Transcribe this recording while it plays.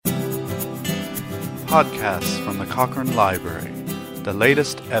Podcasts from the Cochrane Library, the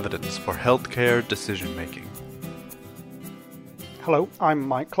latest evidence for healthcare decision-making. Hello, I'm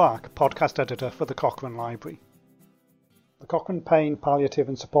Mike Clark, podcast editor for the Cochrane Library. The Cochrane Pain, Palliative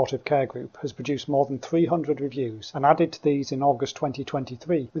and Supportive Care Group has produced more than 300 reviews and added to these in August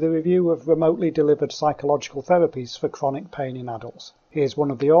 2023 with a review of remotely delivered psychological therapies for chronic pain in adults. Here's one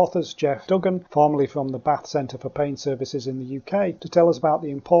of the authors, Geoff Duggan, formerly from the Bath Centre for Pain Services in the UK, to tell us about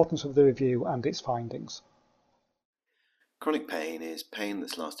the importance of the review and its findings. Chronic pain is pain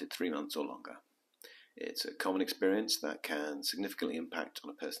that's lasted 3 months or longer. It's a common experience that can significantly impact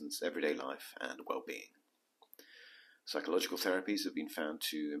on a person's everyday life and well-being. Psychological therapies have been found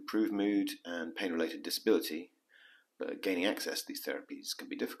to improve mood and pain-related disability, but gaining access to these therapies can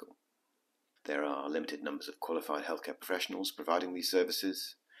be difficult. There are limited numbers of qualified healthcare professionals providing these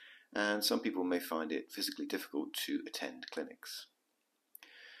services, and some people may find it physically difficult to attend clinics.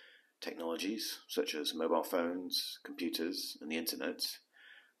 Technologies, such as mobile phones, computers, and the internet,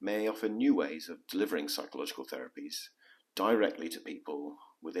 may offer new ways of delivering psychological therapies directly to people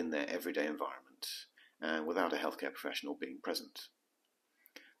within their everyday environment and without a healthcare professional being present.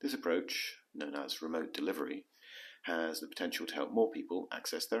 This approach, known as remote delivery, has the potential to help more people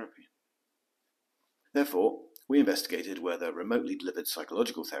access therapy. Therefore, we investigated whether remotely delivered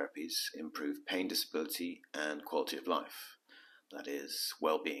psychological therapies improve pain disability and quality of life, that is,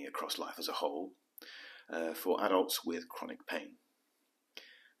 well-being across life as a whole, for adults with chronic pain.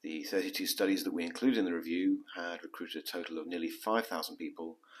 The 32 studies that we included in the review had recruited a total of nearly 5,000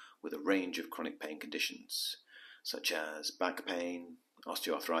 people with a range of chronic pain conditions, such as back pain,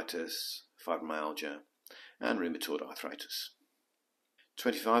 osteoarthritis, fibromyalgia, and rheumatoid arthritis.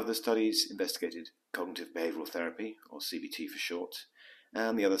 25 of the studies investigated cognitive behavioral therapy, or CBT for short,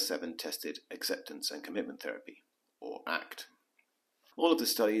 and the other 7 tested acceptance and commitment therapy, or ACT. All of the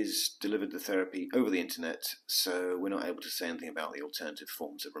studies delivered the therapy over the internet, so we're not able to say anything about the alternative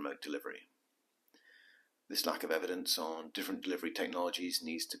forms of remote delivery. This lack of evidence on different delivery technologies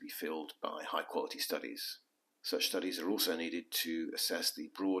needs to be filled by high-quality studies. Such studies are also needed to assess the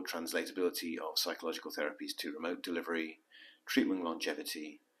broad translatability of psychological therapies to remote delivery, treatment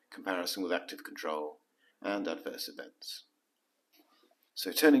longevity, comparison with active control, and adverse events.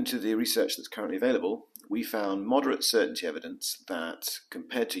 So turning to the research that's currently available, we found moderate certainty evidence that,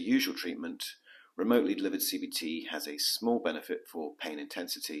 compared to usual treatment, remotely delivered CBT has a small benefit for pain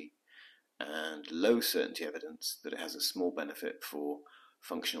intensity, and low certainty evidence that it has a small benefit for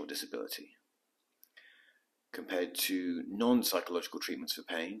functional disability. Compared to non-psychological treatments for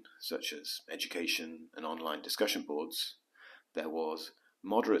pain, such as education and online discussion boards, there was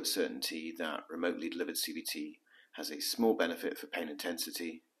moderate certainty that remotely delivered CBT has a small benefit for pain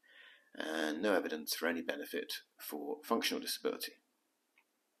intensity, and no evidence for any benefit for functional disability.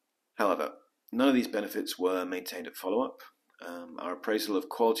 However, none of these benefits were maintained at follow-up. Our appraisal of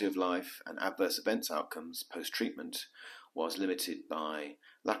quality of life and adverse events outcomes post-treatment was limited by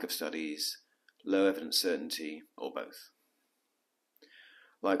lack of studies, low evidence certainty, or both.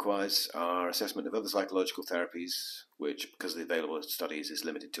 Likewise, our assessment of other psychological therapies, which because of the available studies is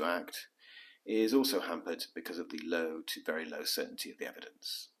limited to ACT, is also hampered because of the low to very low certainty of the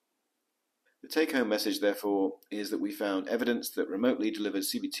evidence. The take-home message, therefore, is that we found evidence that remotely delivered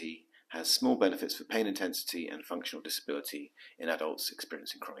CBT has small benefits for pain intensity and functional disability in adults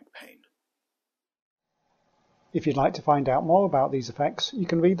experiencing chronic pain. If you'd like to find out more about these effects, you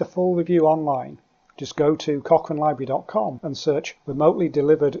can read the full review online. Just go to cochranelibrary.com and search remotely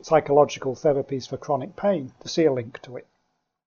delivered psychological therapies for chronic pain to see a link to it.